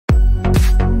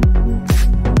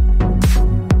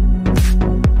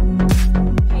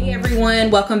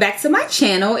everyone, welcome back to my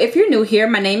channel. If you're new here,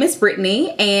 my name is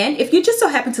Brittany, and if you just so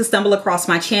happen to stumble across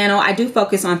my channel, I do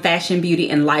focus on fashion, beauty,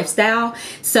 and lifestyle.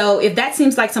 So if that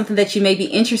seems like something that you may be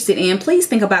interested in, please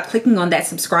think about clicking on that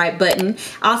subscribe button.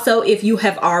 Also, if you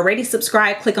have already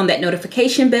subscribed, click on that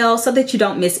notification bell so that you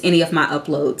don't miss any of my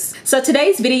uploads. So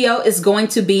today's video is going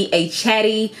to be a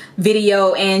chatty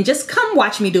video, and just come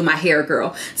watch me do my hair,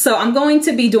 girl. So I'm going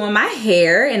to be doing my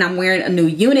hair, and I'm wearing a new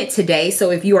unit today.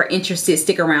 So if you are interested,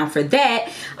 stick around for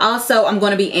that. Also, I'm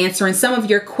going to be answering some of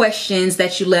your questions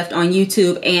that you left on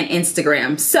YouTube and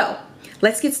Instagram. So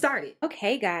let's get started.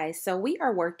 Okay guys, so we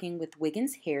are working with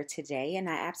Wiggins Hair today, and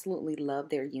I absolutely love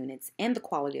their units and the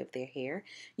quality of their hair.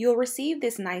 You'll receive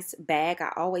this nice bag.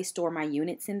 I always store my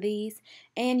units in these,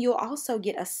 and you'll also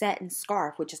get a satin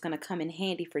scarf, which is going to come in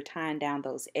handy for tying down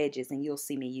those edges, and you'll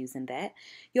see me using that.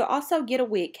 You'll also get a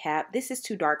wig cap. This is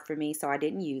too dark for me, so I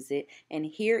didn't use it. And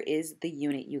here is the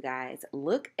unit, you guys.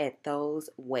 Look at those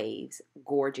waves.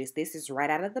 Gorgeous. This is right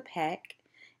out of the pack,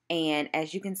 and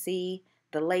as you can see,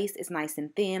 the lace is nice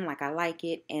and thin, like I like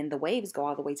it, and the waves go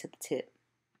all the way to the tip.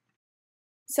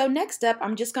 So next up,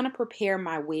 I'm just going to prepare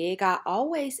my wig. I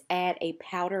always add a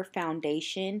powder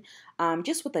foundation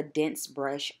just with a dense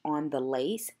brush on the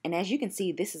lace. And as you can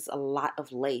see, this is a lot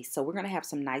of lace. So we're going to have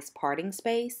some nice parting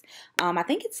space. I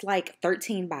think it's like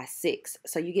 13 by 6.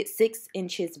 So you get 6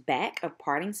 inches back of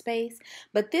parting space.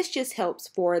 But this just helps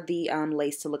for the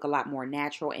lace to look a lot more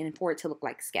natural and for it to look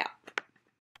like scalp.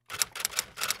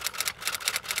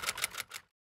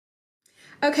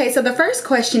 Okay, so the first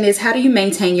question is, how do you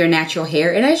maintain your natural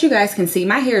hair? And as you guys can see,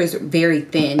 my hair is very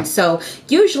thin. So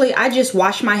usually I just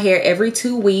wash my hair every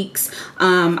 2 weeks.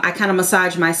 I kind of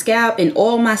massage my scalp and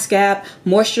oil my scalp,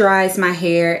 moisturize my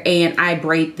hair, and I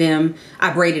braid them.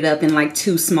 I braid it up in like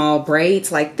 2 small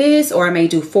braids like this, or I may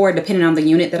do 4 depending on the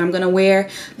unit that I'm gonna wear,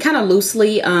 kind of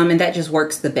loosely, and that just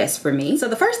works the best for me. So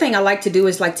the first thing I like to do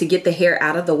is like to get the hair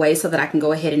out of the way so that I can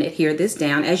go ahead and adhere this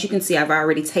down. As you can see, I've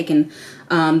already taken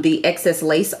the excess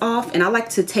lace off, and I like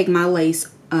to take my lace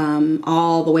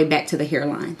all the way back to the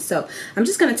hairline. So I'm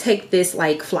just gonna take this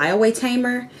like flyaway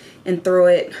tamer and throw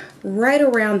it right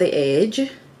around the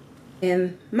edge.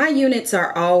 And my units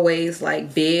are always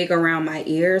like big around my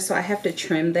ears, so I have to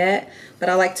trim that, but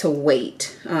I like to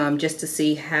wait just to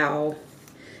see how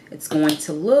it's going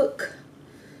to look.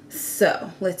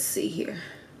 So let's see here.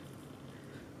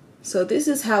 So this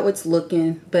is how it's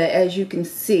looking, but as you can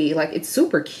see, like, it's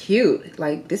super cute.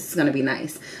 Like, this is gonna be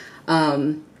nice.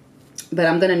 But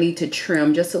I'm gonna need to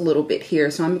trim just a little bit here.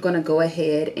 So I'm gonna go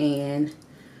ahead and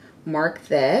mark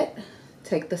that,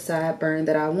 take the sideburn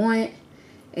that I want,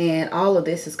 and all of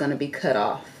this is gonna be cut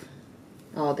off,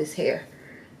 all this hair.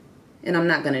 And I'm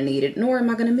not gonna need it, nor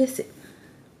am I gonna miss it.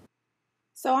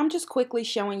 So I'm just quickly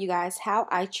showing you guys how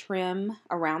I trim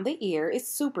around the ear. It's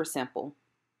super simple.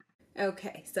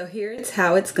 Okay, so here's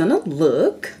how it's gonna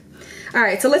look. All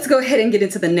right, so let's go ahead and get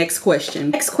into the next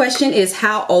question. Next question is,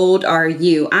 how old are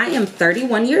you? I am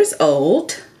 31 years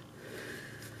old,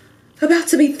 about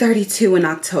to be 32 in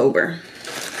October.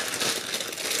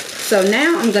 So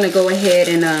now I'm gonna go ahead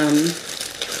and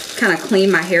kind of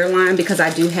clean my hairline because I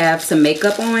do have some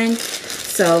makeup on.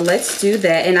 So let's do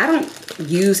that. And I don't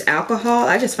use alcohol.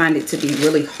 I just find it to be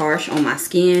really harsh on my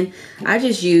skin. I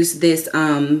just use this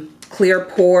clear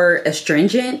pore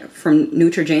astringent from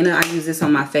Neutrogena. I use this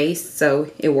on my face,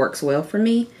 so it works well for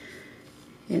me.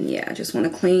 And yeah, I just want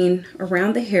to clean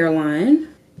around the hairline.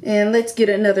 And let's get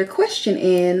another question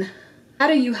in. How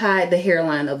do you hide the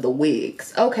hairline of the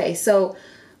wigs? Okay, so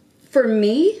for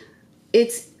me,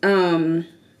 it's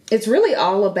really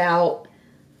all about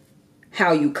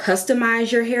how you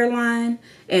customize your hairline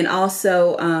and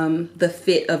also the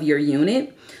fit of your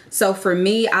unit. So for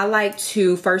me, I like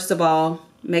to, first of all,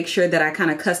 make sure that I kind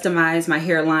of customize my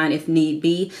hairline if need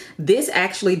be. This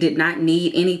actually did not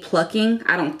need any plucking.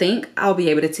 I don't think. I'll be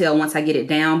able to tell once I get it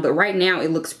down, but right now it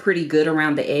looks pretty good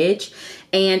around the edge.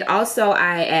 And also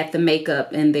I add the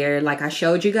makeup in there like I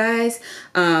showed you guys,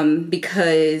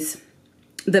 because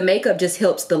the makeup just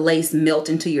helps the lace melt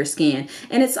into your skin.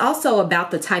 And it's also about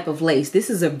the type of lace.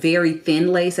 This is a very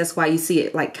thin lace. That's why you see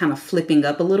it like kind of flipping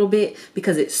up a little bit,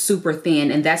 because it's super thin,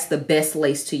 and that's the best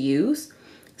lace to use.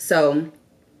 So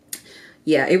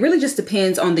yeah, it really just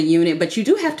depends on the unit, but you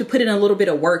do have to put in a little bit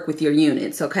of work with your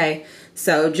units, okay?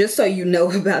 So just so you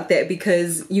know about that,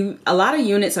 because a lot of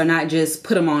units are not just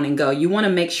put them on and go. You want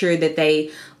to make sure that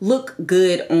they look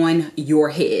good on your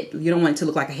head. You don't want it to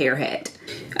look like a hair hat.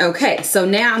 Okay, so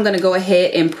now I'm going to go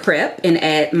ahead and prep and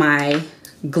add my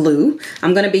glue.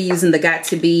 I'm going to be using the Got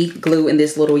To Be glue in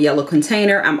this little yellow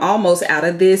container. I'm almost out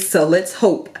of this, so let's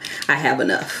hope I have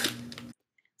enough.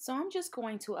 So I'm I'm just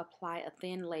going to apply a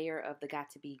thin layer of the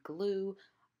Got2b glue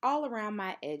all around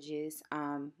my edges.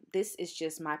 This is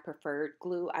just my preferred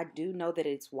glue. I do know that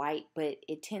it's white, but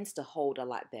it tends to hold a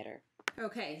lot better.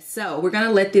 Okay, so we're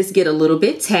gonna let this get a little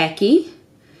bit tacky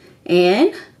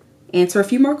and answer a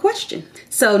few more questions.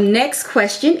 So next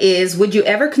question is, would you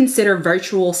ever consider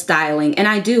virtual styling? And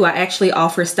I do. I actually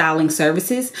offer styling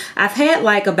services. I've had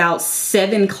like about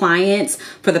 7 clients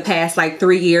for the past like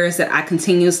 3 years that I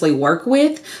continuously work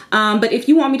with. But if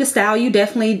you want me to style you,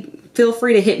 definitely feel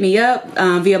free to hit me up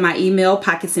via my email,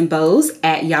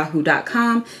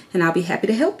 PocketsandBows@yahoo.com, and I'll be happy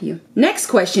to help you. Next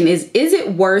question is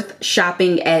it worth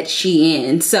shopping at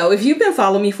Shein? So if you've been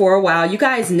following me for a while, you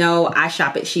guys know I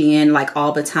shop at Shein like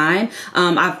all the time.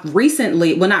 I've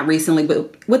recently, well not recently,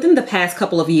 but within the past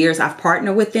couple of years, I've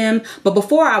partnered with them. But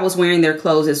before I was wearing their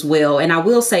clothes as well. And I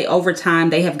will say over time,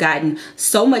 they have gotten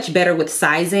so much better with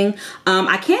sizing.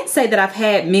 I can't say that I've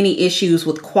had many issues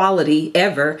with quality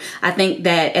ever. I think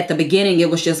that at the beginning, it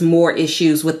was just more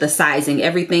issues with the sizing.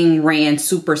 Everything ran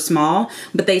super small,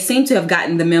 but they seem to have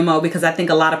gotten the memo because I think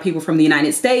a lot of people from the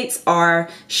United States are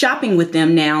shopping with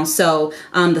them now. So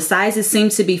the sizes seem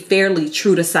to be fairly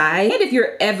true to size. And if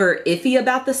you're ever iffy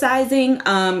about the sizing,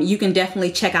 you can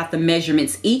definitely check out the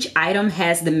measurements. Each item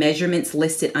has the measurements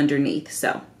listed underneath.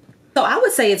 So I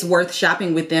would say it's worth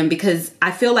shopping with them because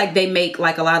I feel like they make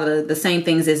like a lot of the same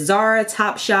things as Zara,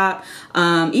 Topshop,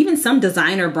 even some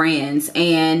designer brands,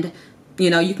 and you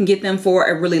know, you can get them for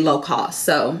a really low cost.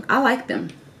 So I like them.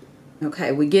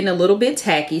 Okay, we're getting a little bit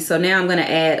tacky. So now I'm gonna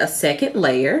add a second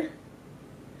layer.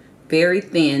 Very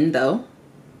thin though.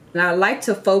 Now I like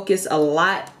to focus a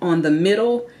lot on the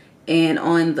middle and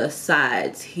on the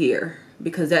sides here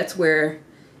because that's where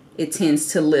it tends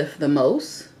to lift the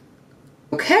most.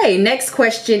 Okay, next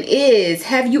question is,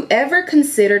 have you ever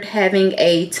considered having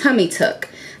a tummy tuck?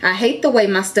 I hate the way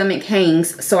my stomach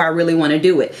hangs, so I really want to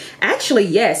do it. Actually,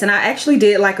 yes, and I actually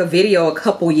did like a video a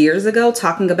couple years ago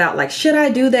talking about like, should I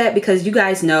do that? Because you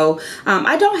guys know,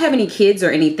 I don't have any kids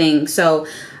or anything, so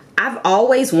I've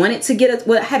always wanted to get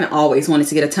well, I haven't always wanted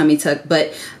to get a tummy tuck,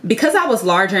 but because I was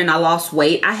larger and I lost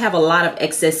weight, I have a lot of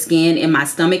excess skin in my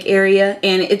stomach area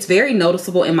and it's very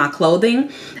noticeable in my clothing.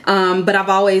 But I've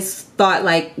always thought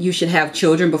like you should have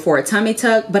children before a tummy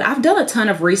tuck, but I've done a ton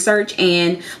of research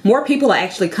and more people are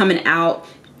actually coming out,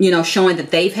 you know, showing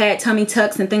that they've had tummy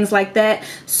tucks and things like that.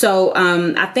 So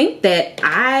I think that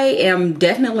I am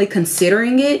definitely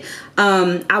considering it.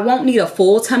 I won't need a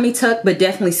full tummy tuck, but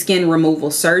definitely skin removal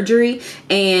surgery.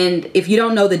 And if you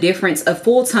don't know the difference, a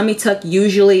full tummy tuck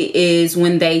usually is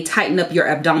when they tighten up your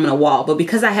abdominal wall. But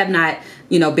because I have not,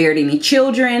 you know, bared any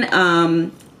children,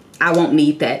 I won't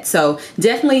need that. So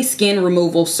definitely skin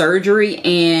removal surgery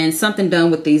and something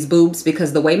done with these boobs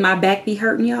because the way my back be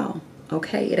hurting, y'all.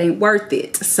 Okay, it ain't worth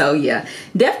it. So yeah,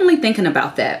 definitely thinking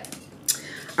about that.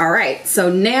 All right,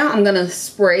 so now I'm gonna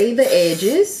spray the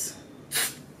edges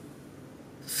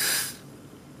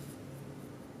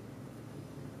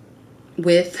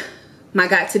with my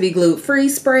Got2b Glued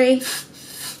Freeze Spray.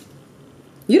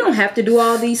 You don't have to do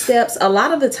all these steps. A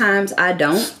lot of the times I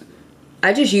don't.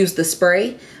 I just use the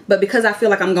spray, but because I feel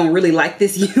like I'm gonna really like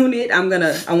this unit, I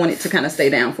want it to kind of stay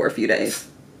down for a few days.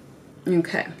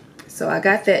 Okay. So I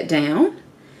got that down.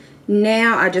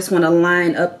 Now I just want to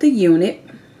line up the unit.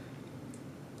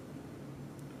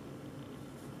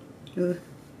 Let's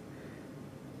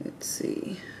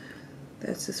see.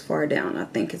 That's as far down I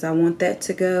think as I want that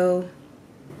to go.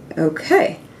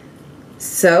 Okay.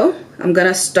 So I'm going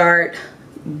to start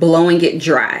blowing it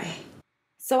dry.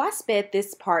 So I sped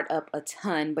this part up a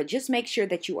ton, but just make sure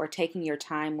that you are taking your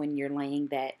time when you're laying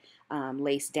that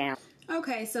lace down.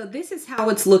 Okay, so this is how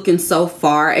it's looking so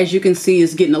far. As you can see,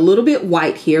 it's getting a little bit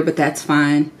white here, but that's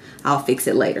fine. I'll fix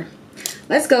it later.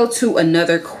 Let's go to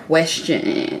another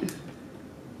question.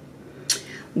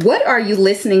 What are you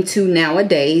listening to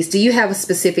nowadays? Do you have a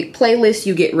specific playlist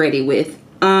you get ready with?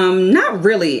 Not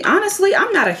really. Honestly,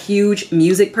 I'm not a huge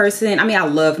music person. I mean, I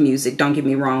love music, don't get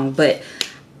me wrong, but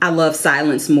I love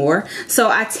silence more. So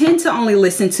I tend to only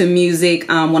listen to music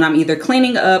when I'm either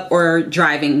cleaning up or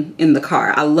driving in the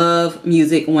car. I love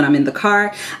music when I'm in the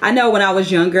car. I know when I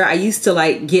was younger, I used to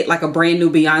like get like a brand new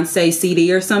Beyonce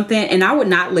CD or something, and I would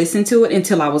not listen to it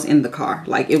until I was in the car.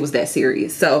 Like it was that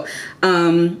serious. So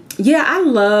yeah, I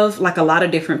love like a lot of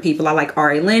different people. I like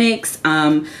Ari Lennox.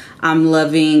 I'm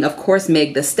loving, of course,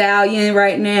 Meg Thee Stallion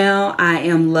right now. I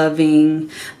am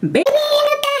loving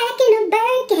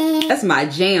that's my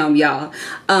jam, y'all.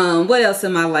 What else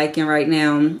am I liking right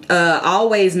now?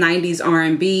 Always 90s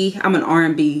R&B. I'm an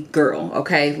R&B girl,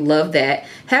 okay? Love that.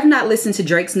 Have not listened to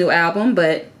Drake's new album,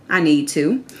 but I need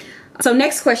to. So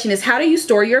next question is, how do you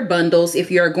store your bundles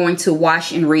if you're going to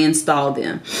wash and reinstall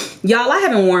them? Y'all, I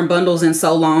haven't worn bundles in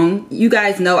so long. You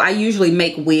guys know I usually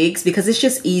make wigs because it's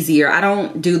just easier. I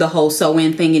don't do the whole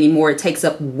sew-in thing anymore. It takes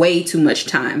up way too much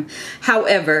time.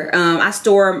 However, I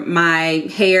store my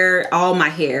hair, all my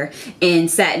hair, in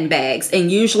satin bags.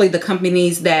 And usually the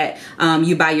companies that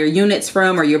you buy your units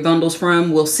from or your bundles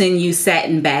from will send you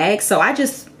satin bags. So I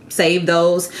just save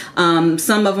those.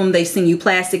 Some of them, they send you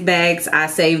plastic bags. I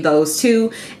save those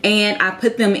too. And I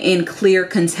put them in clear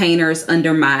containers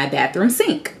under my bathroom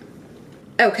sink.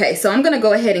 Okay, so I'm gonna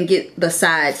go ahead and get the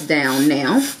sides down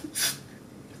now.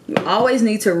 You always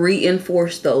need to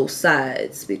reinforce those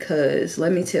sides because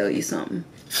let me tell you something.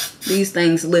 These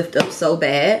things lift up so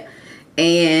bad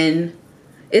and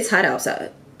it's hot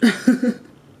outside.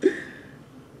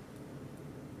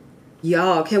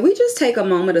 Y'all, can we just take a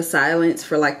moment of silence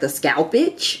for like the scalp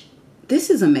itch?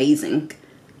 This is amazing.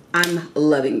 I'm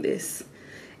loving this.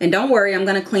 And don't worry, I'm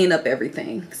gonna clean up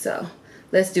everything. So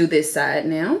let's do this side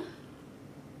now.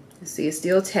 See, it's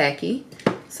still tacky.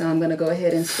 So I'm gonna go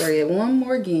ahead and spray it one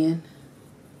more again.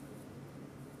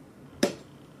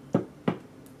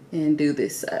 And do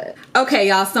this side. Okay,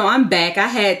 y'all, so I'm back. I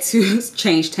had to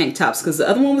change tank tops because the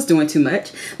other one was doing too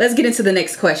much. Let's get into the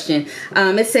next question.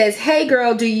 It says, hey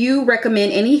girl, do you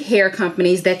recommend any hair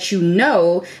companies that you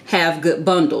know have good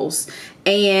bundles?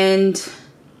 And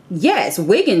yes,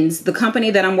 Wiggins, the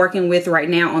company that I'm working with right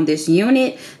now on this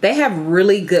unit, they have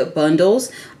really good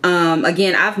bundles.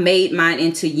 Again, I've made mine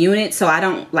into units, so I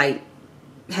don't like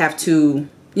have to,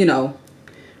 you know,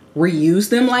 reuse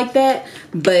them like that,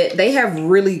 but they have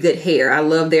really good hair. I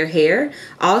love their hair.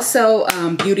 Also,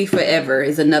 Beauty Forever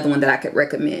is another one that I could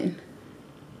recommend.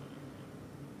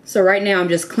 So right now I'm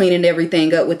just cleaning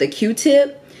everything up with a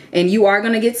Q-tip, and you are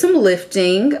going to get some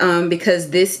lifting because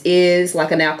this is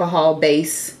like an alcohol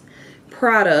based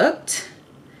product,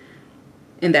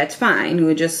 and that's fine.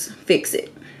 We'll just fix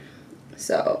it.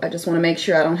 So I just want to make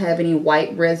sure I don't have any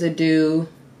white residue.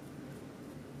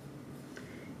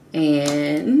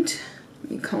 And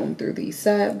let me comb through these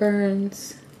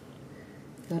sideburns.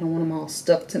 I don't want them all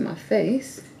stuck to my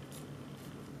face.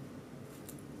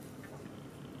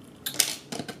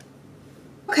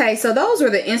 Okay, so those were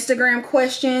the Instagram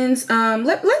questions.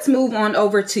 Let's move on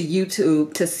over to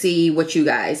YouTube to see what you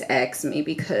guys asked me,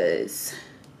 because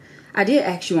I did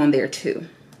ask you on there too.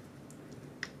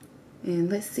 And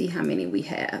let's see how many we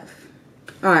have.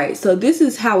 All right, so this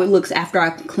is how it looks after I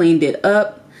cleaned it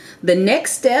up. The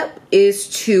next step is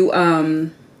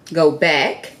to go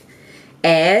back,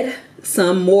 add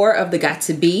some more of the Got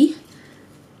To Be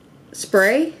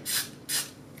spray,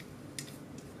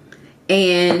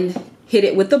 and hit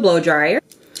it with the blow dryer.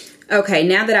 Okay,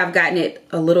 now that I've gotten it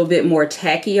a little bit more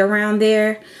tacky around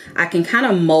there, I can kind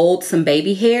of mold some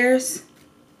baby hairs.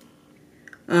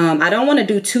 I don't want to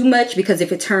do too much because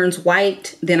if it turns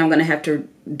white, then I'm going to have to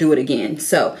do it again.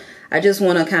 So I just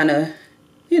want to kind of,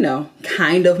 you know,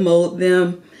 kind of mold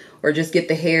them or just get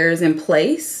the hairs in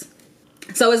place.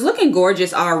 So it's looking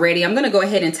gorgeous already. I'm gonna go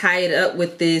ahead and tie it up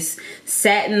with this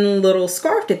satin little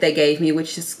scarf that they gave me,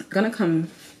 which is gonna come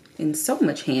in so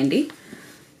much handy.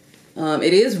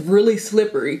 It is really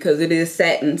slippery because it is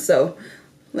satin, so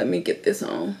let me get this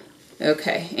on.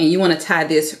 Okay, and you wanna tie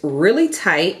this really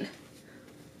tight.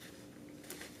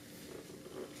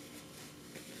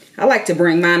 I like to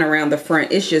bring mine around the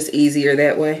front. It's just easier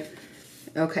that way.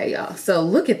 Okay, y'all, so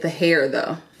look at the hair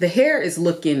though. The hair is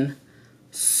looking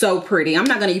so pretty. I'm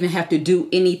not gonna even have to do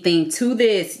anything to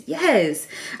this. Yes.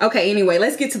 Okay, anyway,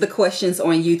 let's get to the questions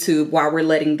on YouTube while we're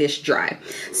letting this dry.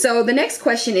 So the next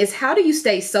question is, how do you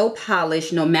stay so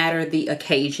polished no matter the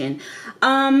occasion?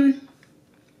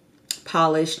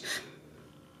 Polished.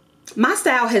 My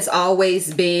style has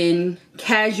always been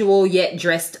casual yet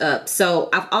dressed up. So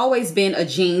I've always been a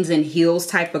jeans and heels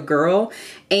type of girl.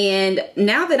 And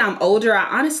now that I'm older, I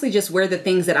honestly just wear the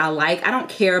things that I like. I don't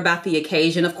care about the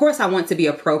occasion. Of course, I want to be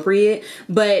appropriate,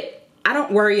 but I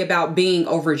don't worry about being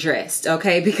overdressed,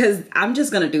 okay? Because I'm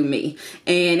just gonna do me.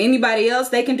 And anybody else,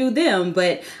 they can do them.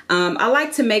 But I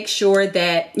like to make sure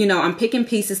that, you know, I'm picking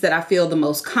pieces that I feel the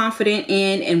most confident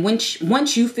in. And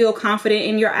once you feel confident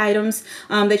in your items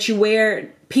that you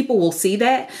wear, people will see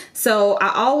that. So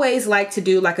I always like to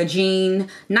do like a jean,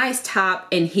 nice top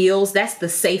and heels. That's the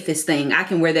safest thing. I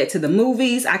can wear that to the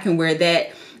movies. I can wear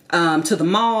that to the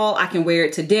mall. I can wear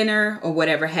it to dinner or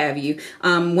whatever have you.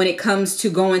 When it comes to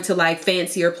going to like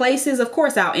fancier places, of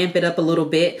course I'll amp it up a little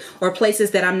bit, or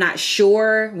places that I'm not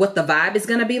sure what the vibe is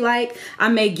gonna be like. I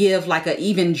may give like an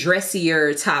even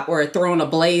dressier top or throw on a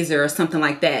blazer or something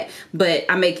like that, but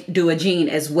I may do a jean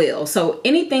as well. So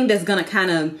anything that's gonna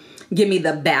kind of give me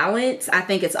the balance. I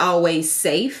think it's always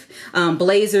safe.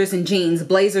 Blazers and jeans,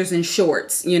 blazers and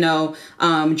shorts, you know,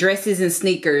 dresses and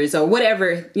sneakers, or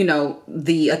whatever, you know,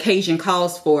 the occasion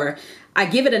calls for. I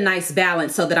give it a nice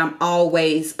balance so that I'm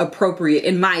always appropriate,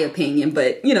 in my opinion,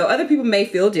 but you know, other people may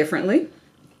feel differently.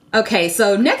 Okay,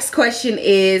 so next question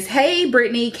is, hey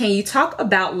Brittany, can you talk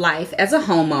about life as a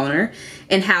homeowner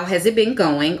and how has it been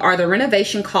going? Are the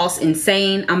renovation costs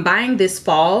insane? I'm buying this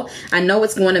fall. I know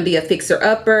it's going to be a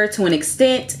fixer-upper to an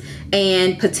extent,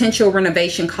 and potential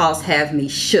renovation costs have me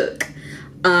shook.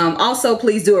 Also,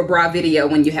 please do a bra video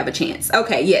when you have a chance.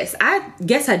 Okay, yes, I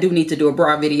guess I do need to do a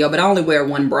bra video, but I only wear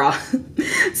one bra.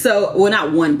 So, well,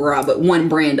 not one bra, but one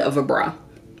brand of a bra.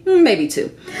 Maybe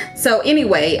two. So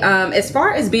anyway, as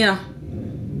far as being a...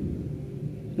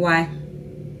 Why?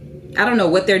 I don't know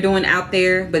what they're doing out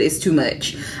there, but it's too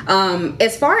much.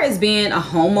 As far as being a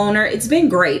homeowner, it's been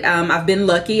great. I've been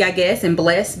lucky, I guess, and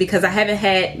blessed because I haven't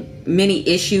had many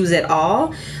issues at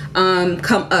all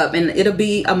come up. And it'll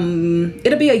be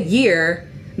a year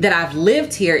that I've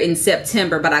lived here in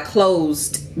September, but I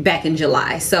closed back in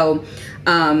July. So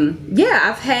yeah,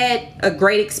 I've had a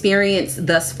great experience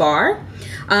thus far.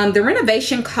 The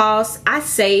renovation costs, I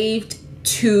saved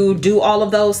to do all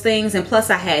of those things, and plus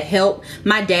I had help.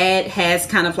 My dad has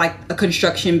kind of like a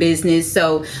construction business,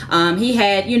 so he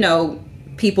had, you know,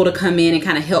 people to come in and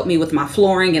kind of help me with my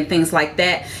flooring and things like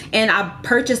that. And I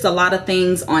purchased a lot of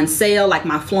things on sale, like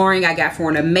my flooring I got for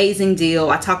an amazing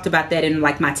deal. I talked about that in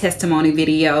like my testimony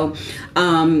video.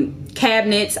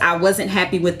 Cabinets, I wasn't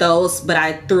happy with those, but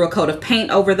I threw a coat of paint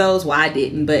over those. Well, I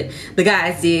didn't, but the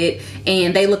guys did,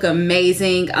 and they look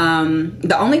amazing.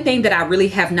 The only thing that I really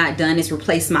have not done is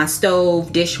replace my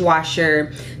stove,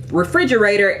 dishwasher,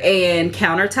 refrigerator, and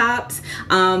countertops,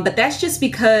 but that's just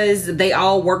because they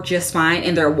all work just fine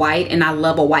and they're white, and I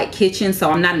love a white kitchen,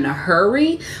 so I'm not in a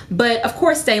hurry. But of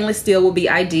course stainless steel will be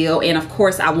ideal, and of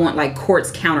course I want like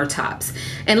quartz countertops.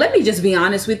 And let me just be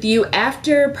honest with you,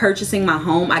 after purchasing my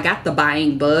home, I got the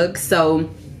buying bug. So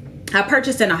I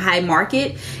purchased in a high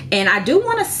market, and I do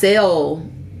want to sell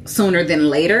sooner than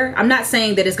later. I'm not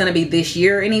saying that it's going to be this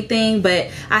year or anything, but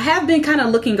I have been kind of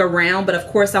looking around. But of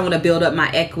course I want to build up my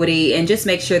equity and just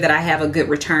make sure that I have a good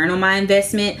return on my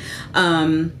investment,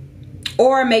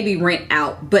 or maybe rent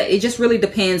out. But it just really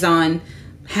depends on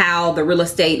how the real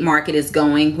estate market is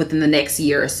going within the next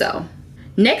year or so.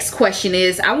 Next question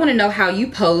is, I want to know how you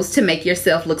pose to make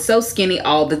yourself look so skinny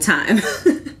all the time.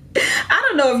 I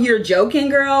don't know if you're joking,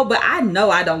 girl, but I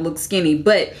know I don't look skinny,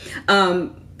 but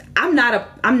I'm not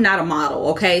a model,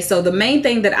 okay? So the main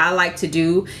thing that I like to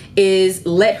do is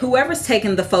let whoever's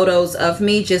taking the photos of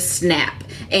me just snap.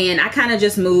 And I kind of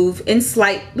just move in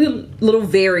slight little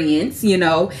variants, you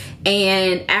know.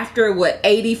 And after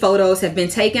 80 photos have been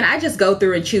taken, I just go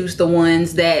through and choose the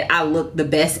ones that I look the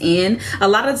best in. A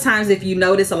lot of the times, if you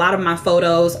notice, a lot of my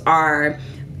photos are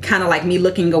kind of like me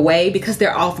looking away because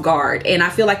they're off guard. And I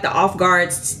feel like the off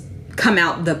guards come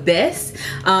out the best,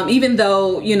 even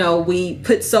though, you know, we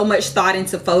put so much thought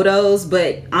into photos,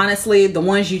 but honestly the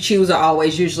ones you choose are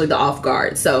always usually the off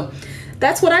guard. So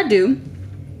that's what I do.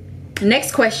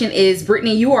 Next question is,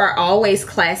 Brittany, you are always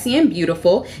classy and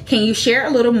beautiful. Can you share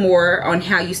a little more on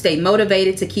how you stay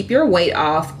motivated to keep your weight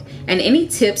off, and any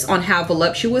tips on how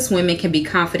voluptuous women can be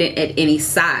confident at any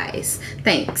size?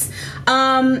 Thanks.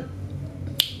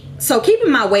 So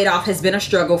keeping my weight off has been a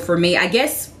struggle for me. I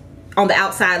guess on the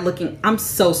outside looking, I'm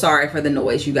so sorry for the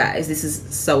noise, you guys. This is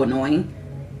so annoying.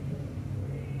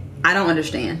 I don't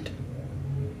understand.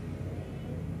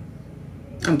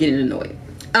 I'm getting annoyed.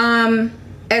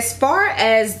 As far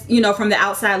as, you know, from the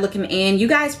outside looking in, you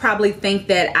guys probably think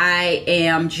that I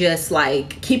am just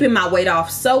like keeping my weight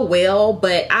off so well,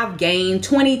 but I've gained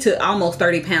 20 to almost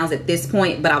 30 pounds at this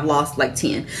point, but I've lost like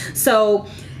 10. So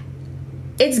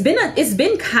it's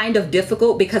been kind of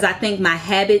difficult because I think my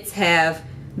habits have,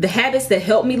 the habits that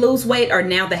help me lose weight are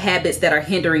now the habits that are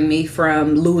hindering me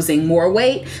from losing more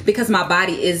weight because my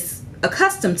body is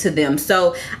accustomed to them.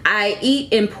 So I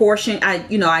eat in portion,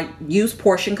 I use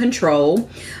portion control,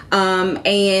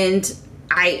 and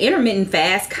I intermittent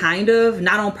fast, kind of,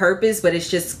 not on purpose, but it's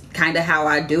just kind of how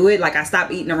I do it. Like I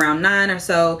stop eating around 9 or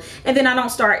so, and then I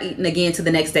don't start eating again to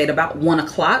the next day at about 1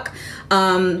 o'clock.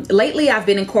 Lately I've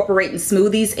been incorporating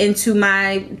smoothies into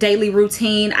my daily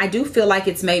routine. I do feel like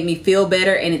it's made me feel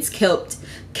better, and it's kept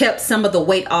some of the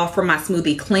weight off from my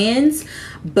smoothie cleanse,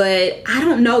 but I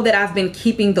don't know that I've been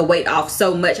keeping the weight off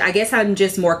so much. I guess I'm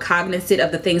just more cognizant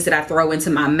of the things that I throw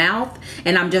into my mouth,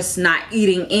 and I'm just not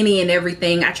eating any and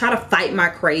everything. I try to fight my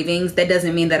cravings. That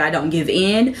doesn't mean that I don't give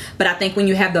in, but I think when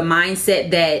you have the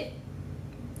mindset that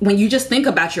when you just think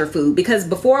about your food. Because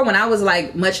before, when I was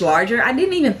like much larger, I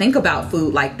didn't even think about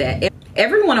food like that.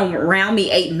 Everyone around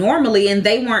me ate normally and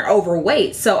they weren't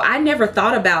overweight. So I never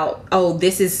thought about, oh,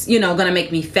 this is, you know, gonna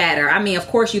make me fatter. I mean, of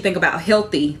course you think about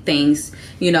healthy things,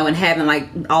 you know, and having like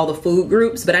all the food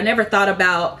groups, but I never thought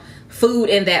about food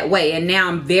in that way. And now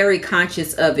I'm very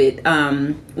conscious of it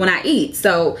when I eat.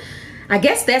 So I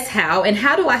guess that's how. And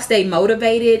how do I stay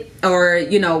motivated or,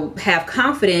 you know, have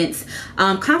confidence?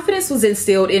 Confidence was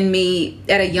instilled in me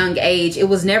at a young age. It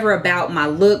was never about my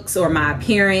looks or my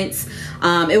appearance.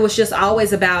 It was just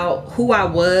always about who I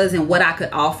was and what I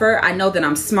could offer. I know that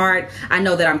I'm smart. I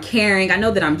know that I'm caring. I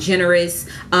know that I'm generous.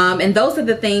 And those are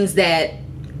the things that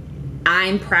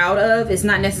I'm proud of. It's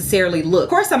not necessarily look. Of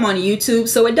course, I'm on YouTube,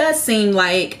 so it does seem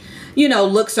like, you know,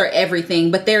 looks are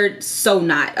everything, but they're so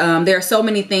not. There are so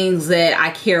many things that I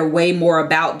care way more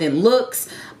about than looks.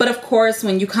 But of course,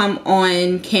 when you come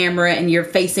on camera and you're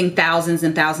facing thousands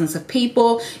and thousands of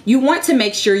people, you want to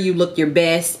make sure you look your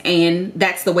best, and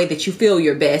that's the way that you feel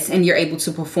your best and you're able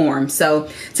to perform. So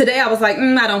today I was like,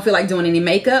 I don't feel like doing any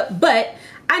makeup, but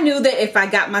I knew that if I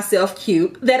got myself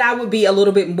cute, that I would be a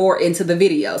little bit more into the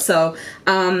video. So,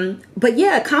 but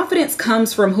yeah, confidence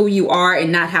comes from who you are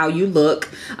and not how you look.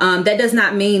 That does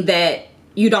not mean that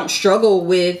you don't struggle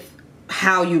with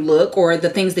how you look or the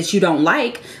things that you don't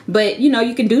like, but you know,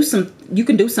 you can do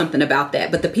something about that.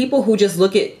 But the people who just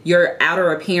look at your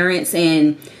outer appearance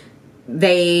and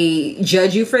they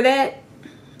judge you for that,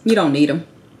 you don't need them.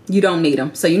 You don't need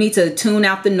them. So you need to tune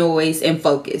out the noise and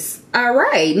focus. All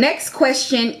right. Next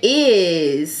question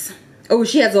is, oh,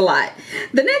 she has a lot.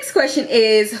 The next question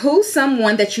is, who's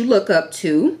someone that you look up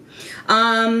to?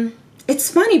 It's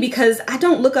funny because I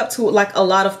don't look up to like a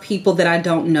lot of people that I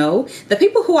don't know. The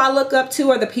people who I look up to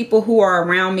are the people who are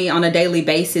around me on a daily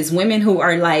basis. Women who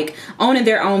are like owning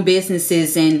their own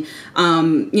businesses and,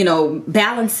 you know,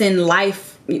 balancing life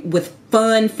with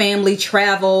fun, family,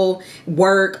 travel,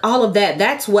 work, all of that.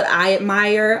 That's what I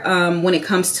admire when it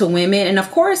comes to women. And of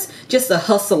course, just a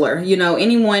hustler, you know,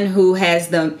 anyone who has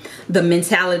the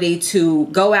mentality to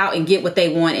go out and get what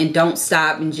they want and don't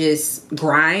stop and just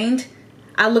grind.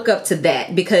 I look up to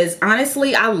that because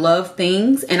honestly, I love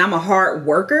things and I'm a hard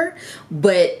worker,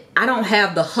 but I don't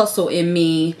have the hustle in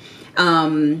me.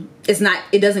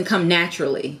 It doesn't come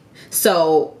naturally.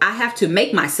 So I have to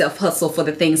make myself hustle for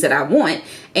the things that I want,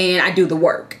 and I do the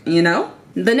work, you know?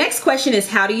 The next question is,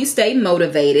 how do you stay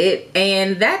motivated?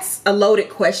 And that's a loaded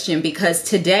question because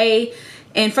today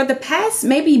and for the past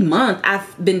maybe month,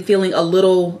 I've been feeling a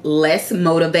little less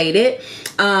motivated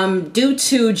due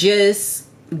to just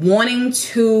wanting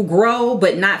to grow,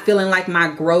 but not feeling like my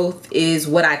growth is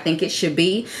what I think it should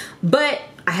be. But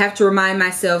I have to remind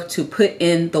myself to put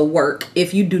in the work.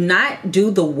 If you do not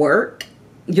do the work,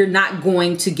 you're not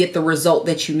going to get the result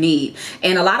that you need.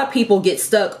 And a lot of people get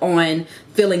stuck on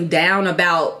feeling down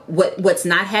about what's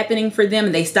not happening for them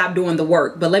and they stop doing the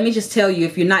work. But let me just tell you,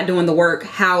 if you're not doing the work,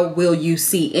 how will you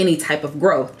see any type of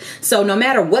growth? So no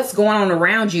matter what's going on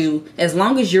around you, as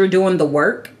long as you're doing the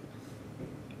work,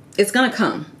 it's gonna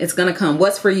come. It's gonna come.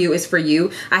 What's for you is for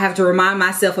you. I have to remind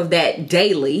myself of that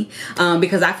daily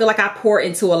because I feel like I pour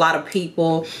into a lot of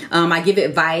people. I give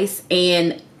advice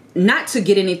and not to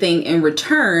get anything in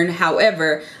return.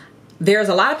 However, there's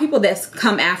a lot of people that's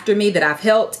come after me that I've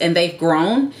helped and they've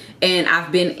grown, and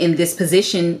I've been in this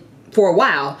position for a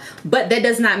while, but that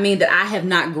does not mean that I have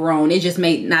not grown. It just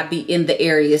may not be in the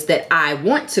areas that I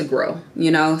want to grow,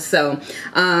 you know? So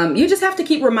you just have to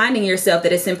keep reminding yourself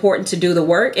that it's important to do the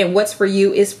work, and what's for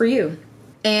you is for you.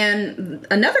 And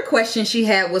another question she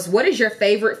had was, what is your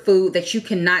favorite food that you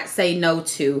cannot say no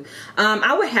to?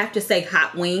 I would have to say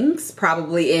hot wings,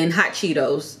 probably, and hot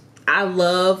Cheetos. I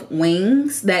love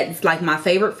wings. That's like my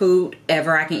favorite food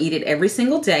ever. I can eat it every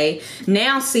single day.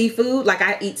 Now seafood, like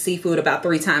I eat seafood about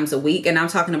 3 times a week, and I'm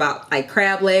talking about like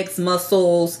crab legs,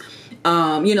 mussels,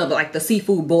 you know, like the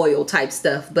seafood boil type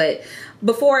stuff. But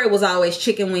before it was always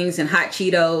chicken wings and hot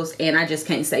Cheetos, and I just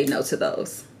can't say no to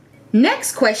those.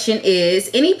 Next question is,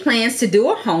 any plans to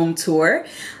do a home tour?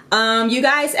 You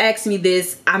guys ask me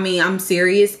this. I mean, I'm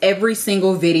serious. Every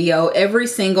single video, every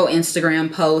single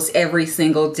Instagram post, every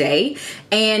single day.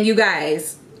 And you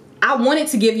guys, I wanted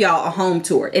to give y'all a home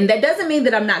tour, and that doesn't mean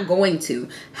that I'm not going to.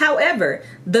 However,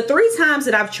 the 3 times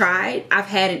that I've tried, I've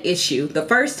had an issue. The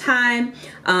first time,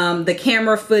 the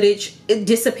camera footage, it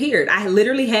disappeared. I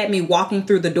literally had me walking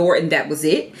through the door and that was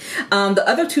it. The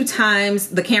other 2 times,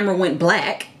 the camera went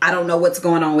black. I don't know what's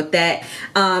going on with that.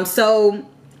 So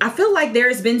I feel like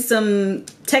there's been some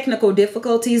technical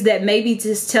difficulties that maybe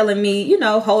just telling me, you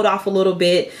know, hold off a little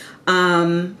bit.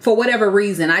 For whatever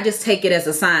reason, I just take it as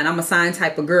a sign. I'm a sign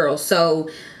type of girl. So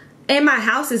And my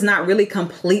house is not really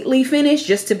completely finished,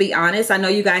 just to be honest. I know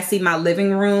you guys see my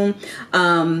living room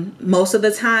most of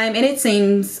the time, and it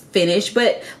seems finished.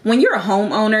 But when you're a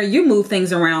homeowner, you move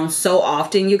things around so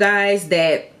often, you guys,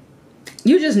 that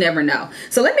you just never know.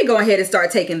 So let me go ahead and start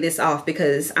taking this off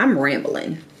because I'm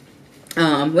rambling.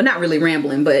 Well, not really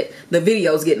rambling, but the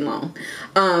video's getting long.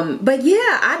 But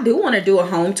yeah, I do want to do a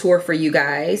home tour for you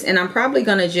guys, and I'm probably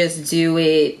going to just do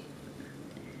it,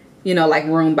 you know, like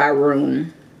room by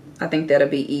room. I think that'll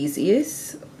be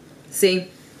easiest. See,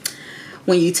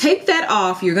 when you take that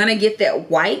off, you're gonna get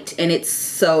that white, and it's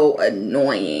so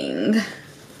annoying.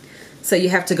 So you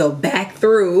have to go back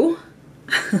through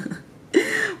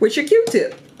with your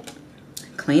Q-tip.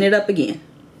 Clean it up again.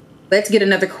 Let's get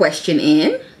another question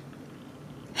in.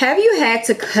 Have you had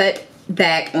to cut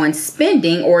back on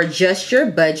spending or adjust your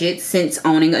budget since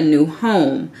owning a new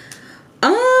home?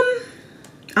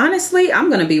 Honestly, I'm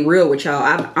gonna be real with y'all.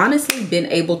 I've honestly been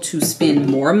able to spend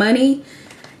more money,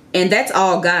 and that's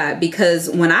all God, because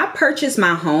when I purchased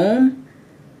my home,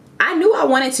 I knew I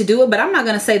wanted to do it, but I'm not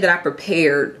gonna say that I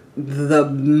prepared the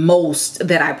most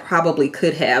that I probably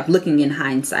could have, looking in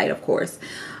hindsight, of course.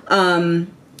 But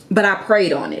I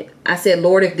prayed on it. I said,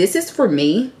 Lord, if this is for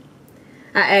me,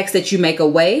 I ask that you make a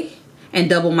way and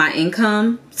double my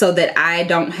income so that I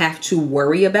don't have to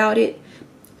worry about it.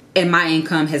 And my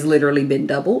income has literally been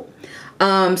doubled.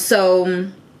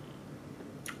 So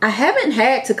I haven't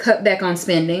had to cut back on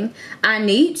spending. I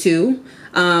need to.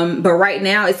 But right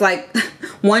now it's like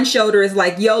one shoulder is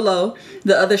like YOLO.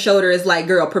 The other shoulder is like,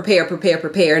 girl, prepare, prepare,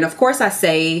 prepare. And of course I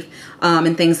save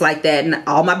and things like that. And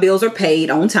all my bills are paid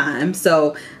on time.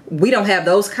 So we don't have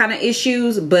those kind of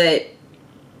issues. But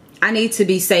I need to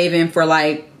be saving for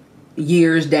like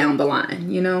years down the line,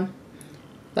 you know?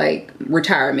 Like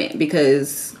retirement,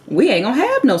 because we ain't gonna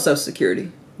have no Social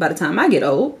Security by the time I get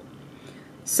old.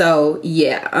 So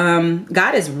yeah,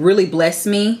 God has really blessed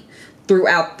me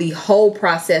throughout the whole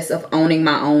process of owning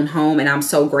my own home, and I'm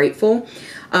so grateful.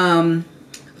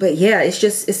 But yeah,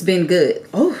 it's been good.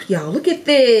 Oh, y'all, look at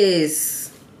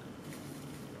this.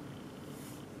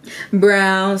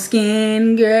 Brown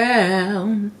skin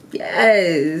girl.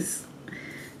 Yes.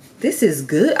 This is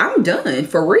good. I'm done,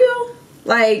 for real.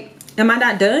 Like, am I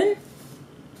not done?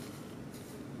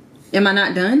 Am I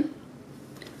not done?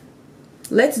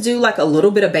 Let's do like a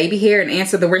little bit of baby hair and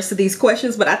answer the rest of these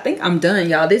questions, but I think I'm done,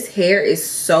 y'all. This hair is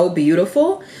so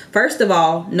beautiful. First of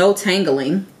all, no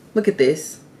tangling. Look at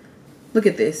this. Look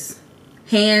at this.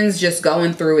 Hands just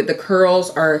going through it. The curls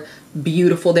are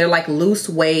beautiful. They're like loose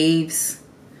waves.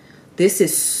 This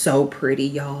is so pretty,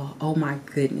 y'all. Oh my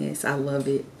goodness. I love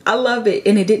it. I love it.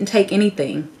 And it didn't take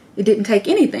anything. It didn't take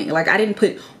anything. Like, I didn't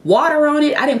put water on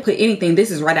it. I didn't put anything.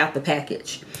 This is right out the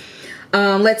package.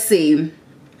 Let's see.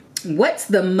 What's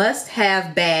the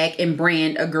must-have bag and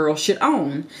brand a girl should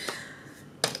own?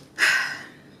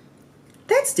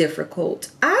 That's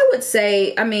difficult. I would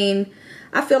say, I mean,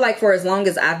 I feel like for as long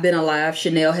as I've been alive,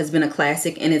 Chanel has been a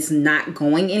classic and it's not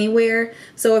going anywhere.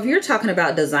 So if you're talking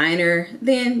about designer,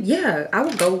 then yeah, I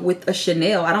would go with a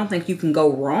Chanel. I don't think you can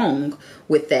go wrong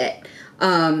with that.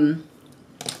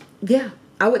 Yeah,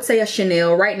 I would say a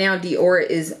Chanel. Right now, Dior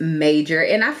is major.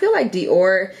 And I feel like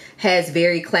Dior has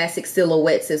very classic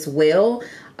silhouettes as well.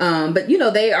 But, you know,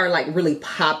 they are like really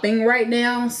popping right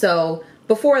now. So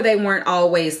before they weren't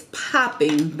always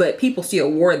popping, but people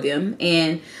still wore them.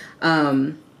 And,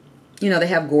 you know, they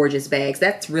have gorgeous bags.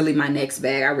 That's really my next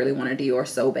bag. I really want a Dior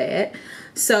so bad.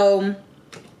 So,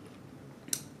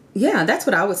 yeah, that's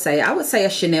what I would say. I would say a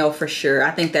Chanel for sure. I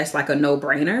think that's like a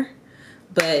no-brainer.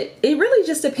 But it really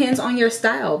just depends on your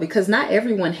style, because not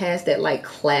everyone has that like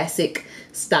classic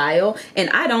style, and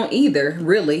I don't either,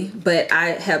 really. But I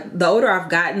have, the older I've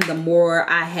gotten, the more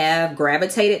I have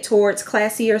gravitated towards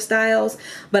classier styles.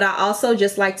 But I also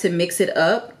just like to mix it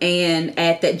up and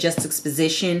add that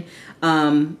juxtaposition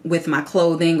with my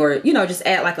clothing, or, you know, just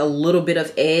add like a little bit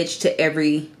of edge to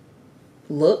every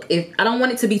look. If I don't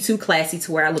want it to be too classy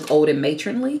to where I look old and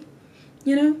matronly,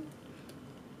 you know.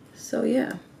 So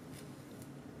yeah.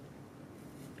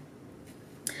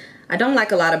 I don't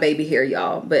like a lot of baby hair,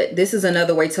 y'all, but this is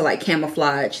another way to like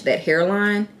camouflage that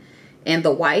hairline and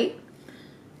the white.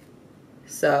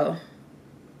 So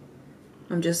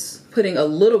I'm just putting a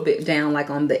little bit down like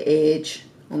on the edge,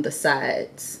 on the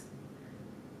sides.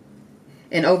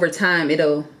 And over time,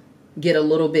 it'll get a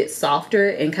little bit softer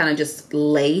and kind of just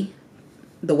lay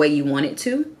the way you want it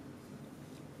to.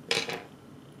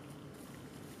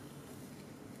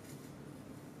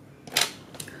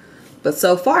 But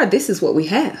so far, this is what we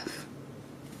have.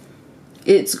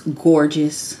 It's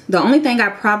gorgeous. The only thing I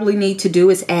probably need to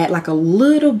do is add like a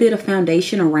little bit of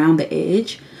foundation around the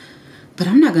edge But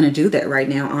I'm not going to do that right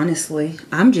now, honestly.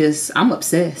 I'm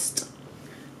obsessed.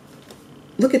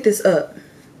 Look at this up.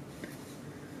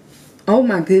 Oh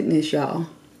my goodness, y'all.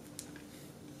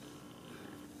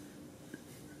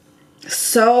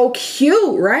 So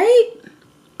cute, right?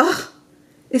 Oh,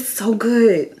 it's so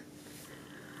good.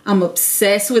 I'm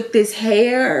obsessed with this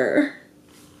hair.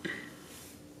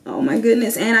 Oh my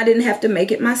goodness. And I didn't have to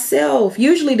make it myself.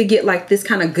 Usually to get like this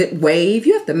kind of good wave,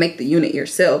 you have to make the unit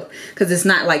yourself because it's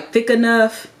not like thick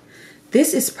enough.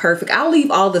 This is perfect. I'll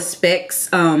leave all the specs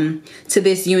to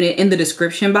this unit in the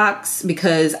description box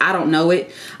because I don't know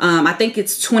it. I think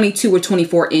it's 22 or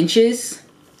 24 inches.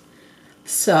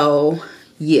 So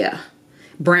yeah.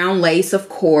 Brown lace, of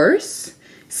course.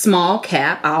 Small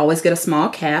cap. I always get a small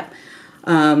cap.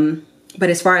 But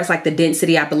as far as like the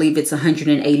density, I believe it's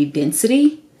 180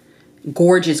 density.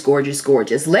 Gorgeous, gorgeous,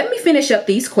 gorgeous. Let me finish up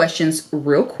these questions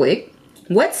real quick.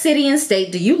 What city and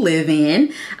state do you live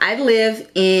in? I live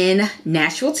in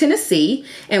Nashville, Tennessee.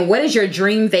 And what is your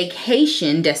dream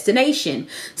vacation destination?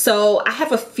 So I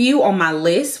have a few on my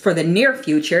list for the near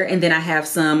future, and then I have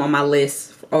some on my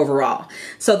list overall.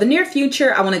 So the near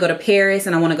future, I want to go to Paris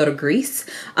and I want to go to Greece.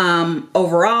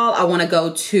 Overall, I want to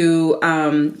go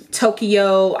to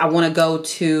Tokyo. I want to go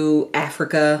to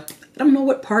Africa. I don't know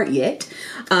what part yet.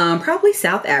 Probably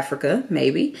South Africa,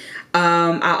 maybe.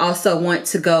 I also want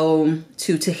to go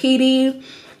to Tahiti,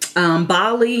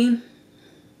 Bali.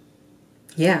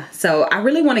 Yeah, so I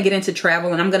really want to get into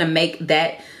travel, and I'm going to make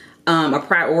that a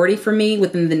priority for me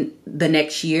within the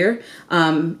next year,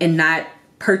 and not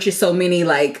purchase so many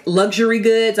like luxury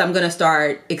goods. I'm going to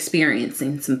start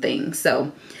experiencing some things.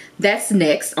 So that's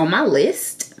next on my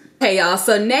list. Hey y'all,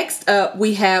 so next up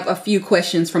we have a few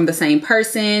questions from the same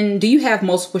person. Do you have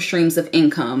multiple streams of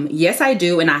income? Yes, I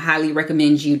do, and I highly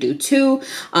recommend you do too.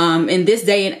 In this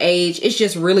day and age, it's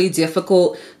just really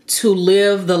difficult to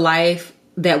live the life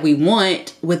that we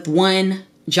want with one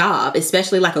job,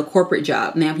 especially like a corporate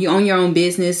job. Now, if you own your own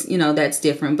business, you know, that's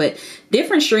different, but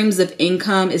different streams of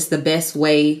income is the best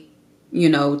way, you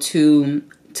know, to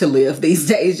live these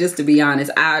days. Just to be honest,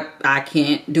 I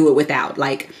can't do it without.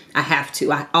 Like,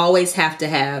 I always have to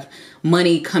have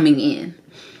money coming in.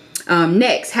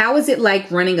 Next, how is it like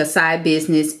running a side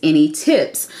business? Any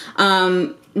tips?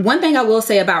 One thing I will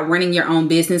say about running your own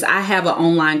business, I have an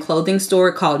online clothing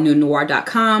store called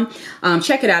newnoir.com.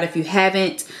 Check it out if you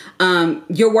haven't.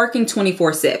 You're working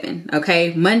 24/7,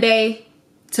 okay? Monday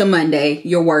to Monday,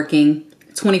 you're working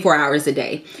 24 hours a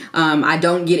day. I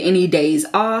don't get any days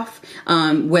off,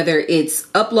 whether it's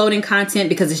uploading content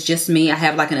because it's just me. I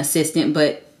have like an assistant,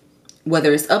 but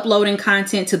whether it's uploading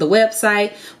content to the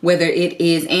website, whether it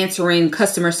is answering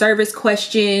customer service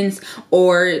questions,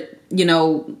 or, you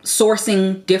know,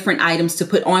 sourcing different items to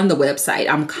put on the website,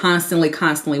 I'm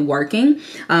constantly working,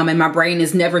 and my brain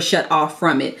is never shut off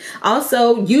from it.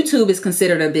 Also, YouTube is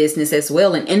considered a business as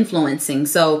well, and influencing.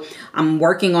 So I'm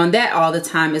working on that all the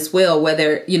time as well.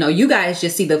 Whether, you know, you guys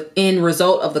just see the end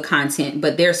result of the content,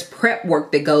 but there's prep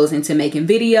work that goes into making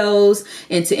videos,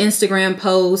 into Instagram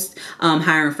posts,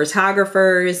 hiring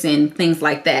photographers and things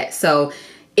like that. So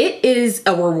it is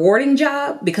a rewarding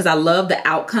job because I love the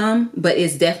outcome, but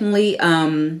it's definitely,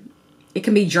 it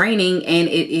can be draining and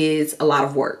it is a lot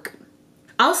of work.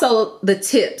 Also, the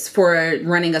tips for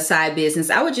running a side business,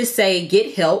 I would just say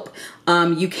get help.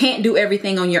 You can't do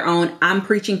everything on your own. I'm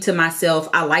preaching to myself.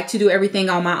 I like to do everything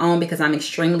on my own because I'm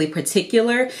extremely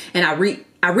particular, and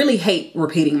I really hate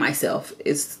repeating myself.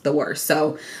 It's the worst.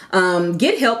 So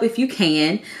get help if you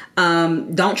can.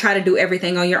 Don't try to do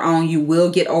everything on your own. You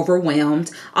will get overwhelmed.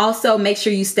 Also, make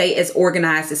sure you stay as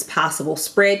organized as possible.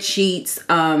 Spreadsheets,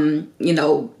 you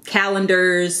know,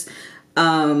 calendars,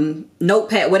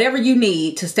 notepad, whatever you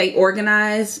need to stay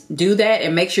organized, do that,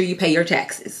 and make sure you pay your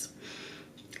taxes.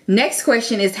 Next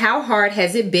question is, how hard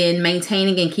has it been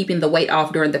maintaining and keeping the weight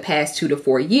off during the past 2 to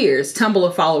 4 years?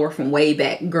 Tumblr follower from way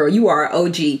back. Girl, you are an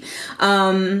OG.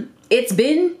 It's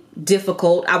been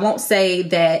difficult. I won't say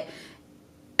that.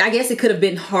 I guess it could have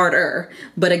been harder,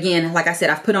 but again, like I said,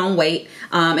 I've put on weight,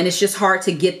 and it's just hard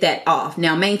to get that off.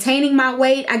 Now, maintaining my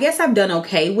weight, I guess I've done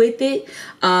okay with it,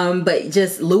 but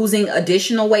just losing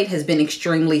additional weight has been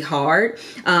extremely hard.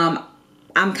 I'm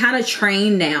kind of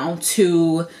trained now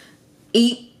to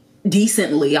eat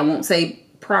decently. I won't say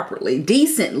properly,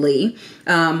 decently.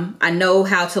 I know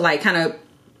how to like kind of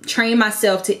train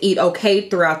myself to eat okay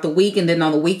throughout the week, and then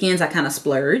on the weekends I kind of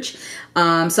splurge.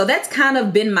 So that's kind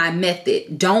of been my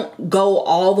method. Don't go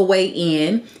all the way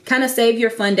in. Kind of save your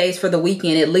fun days for the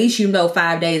weekend. At least, you know,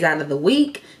 5 days out of the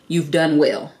week you've done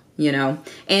well, you know.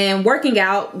 And working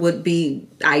out would be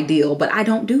ideal, but I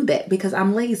don't do that because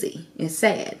I'm lazy. It's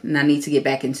sad, and I need to get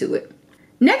back into it.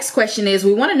 Next question is,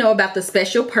 we want to know about the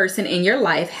special person in your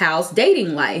life. How's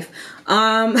dating life?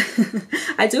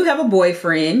 I do have a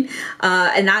boyfriend,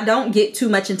 and I don't get too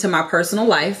much into my personal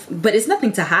life, but it's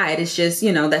nothing to hide. It's just,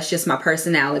 you know, that's just my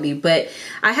personality. But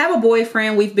I have a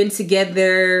boyfriend. We've been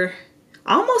together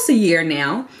almost a year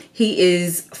now. He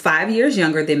is 5 years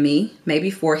younger than me, maybe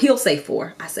 4. He'll say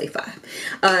 4. I say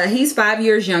 5. He's 5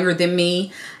 years younger than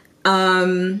me.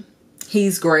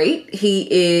 He's great.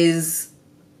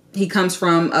 He comes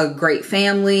from a great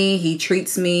family. He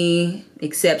treats me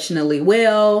exceptionally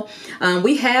well.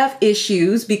 We have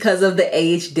issues because of the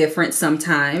age difference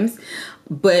sometimes,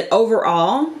 but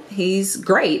overall, he's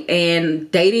great. And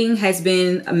dating has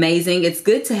been amazing. It's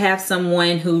good to have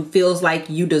someone who feels like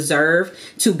you deserve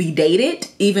to be dated,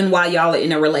 even while y'all are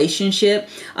in a relationship.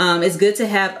 It's good to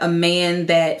have a man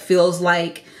that feels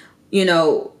like, you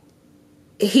know,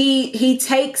 he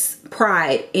takes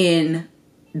pride in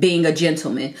being a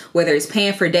gentleman, whether it's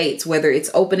paying for dates, whether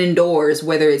it's opening doors,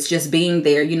 whether it's just being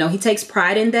there. You know, he takes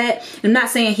pride in that. I'm not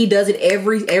saying he does it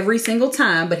every single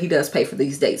time, but he does pay for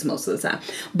these dates most of the time.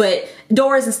 But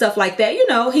doors and stuff like that, you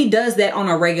know, he does that on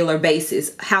a regular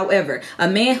basis. However, a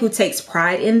man who takes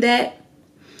pride in that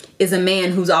is a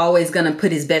man who's always going to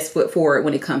put his best foot forward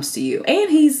when it comes to you. And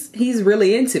he's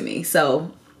really into me.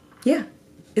 So yeah,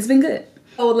 it's been good.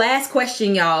 So last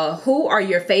question, y'all. Who are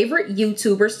your favorite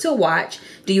YouTubers to watch?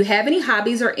 Do you have any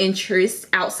hobbies or interests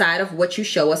outside of what you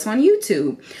show us on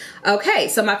YouTube? Okay,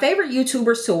 so my favorite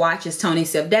YouTubers to watch is Tony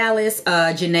Seb Dallas,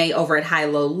 Janae over at High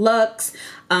Low Lux.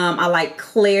 I like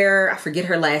Claire. I forget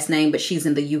her last name, but she's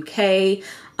in the UK.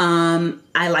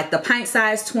 I like the Pint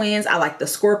Size Twins. I like the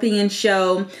Scorpion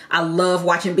Show. I love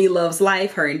watching B Love's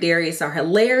Life. Her and Darius are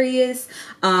hilarious.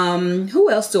 Who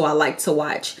else do I like to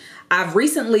watch? I've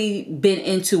recently been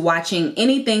into watching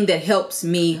anything that helps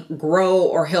me grow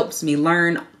or helps me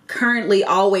learn. Currently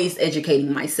always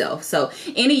educating myself. So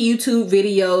any YouTube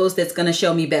videos that's going to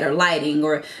show me better lighting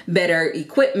or better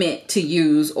equipment to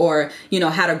use, or, you know,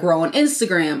 how to grow on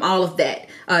Instagram, all of that.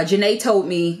 Janae told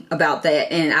me about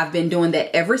that, and I've been doing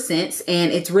that ever since.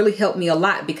 And it's really helped me a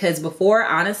lot, because before,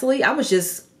 honestly, I was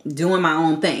just doing my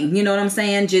own thing. You know what I'm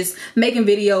saying? Just making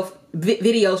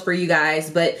videos for you guys.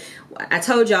 But I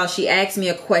told y'all, she asked me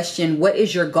a question, what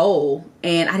is your goal?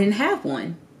 And I didn't have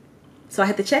one. So I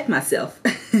had to check myself.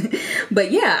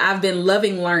 But yeah, I've been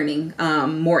loving learning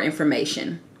more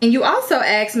information. And you also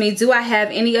asked me, do I have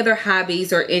any other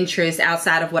hobbies or interests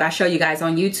outside of what I show you guys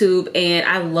on YouTube? And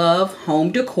I love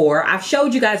home decor. I've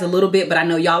showed you guys a little bit, but I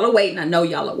know y'all are waiting. I know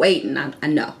y'all are waiting. I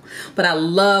know. But I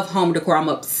love home decor. I'm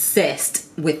obsessed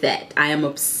with that. I am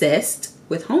obsessed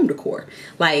with home decor.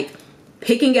 Like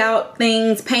picking out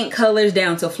things, paint colors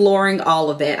down to flooring,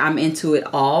 all of that. I'm into it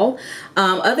all.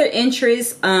 Other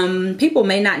interests, people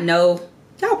may not know,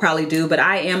 y'all probably do, but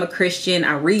I am a Christian.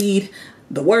 I read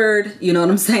the word, you know what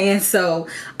I'm saying? So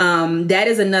that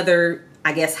is another,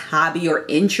 I guess, hobby or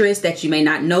interest that you may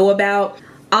not know about.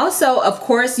 Also, of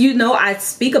course, you know, I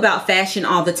speak about fashion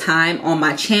all the time on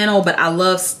my channel, but I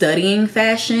love studying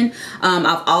fashion.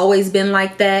 I've always been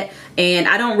like that. And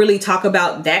I don't really talk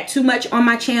about that too much on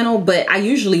my channel, but I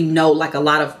usually know like a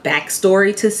lot of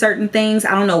backstory to certain things.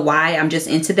 I don't know why, I'm just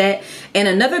into that. And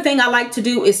another thing I like to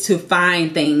do is to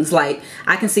find things. Like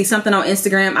I can see something on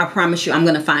Instagram, I promise you I'm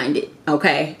gonna find it,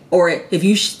 okay? Or if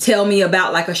you tell me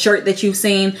about like a shirt that you've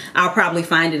seen, I'll probably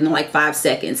find it in like 5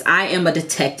 seconds. I am a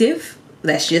detective.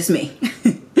 That's just me.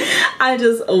 I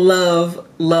just love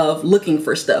looking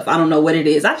for stuff. I don't know what it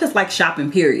is. I just like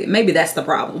shopping, period. Maybe that's the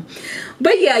problem.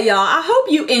 But yeah, y'all, I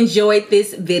hope you enjoyed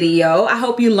this video. I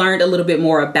hope you learned a little bit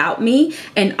more about me.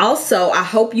 And also, I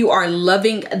hope you are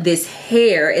loving this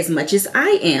hair as much as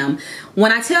I am.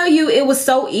 When I tell you it was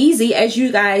so easy, as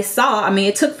you guys saw, I mean,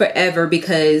 it took forever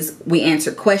because we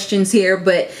answered questions here,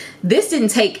 but this didn't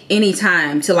take any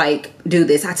time to like do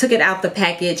this. I took it out the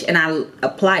package and I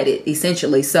applied it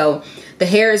essentially. So the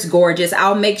hair is gorgeous.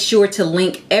 I'll make sure to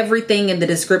link everything in the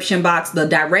description box, the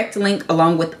direct link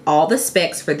along with all the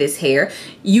specs for this hair.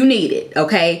 You need it,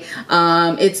 okay?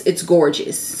 It's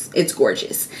gorgeous. It's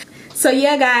gorgeous. So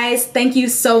yeah, guys, thank you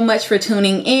so much for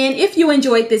tuning in. If you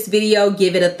enjoyed this video,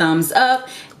 give it a thumbs up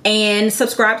and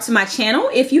subscribe to my channel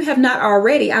if you have not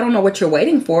already. I don't know what you're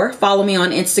waiting for. Follow me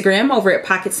on Instagram over at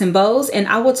PocketsandBows, and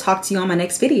I will talk to you on my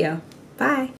next video. Bye.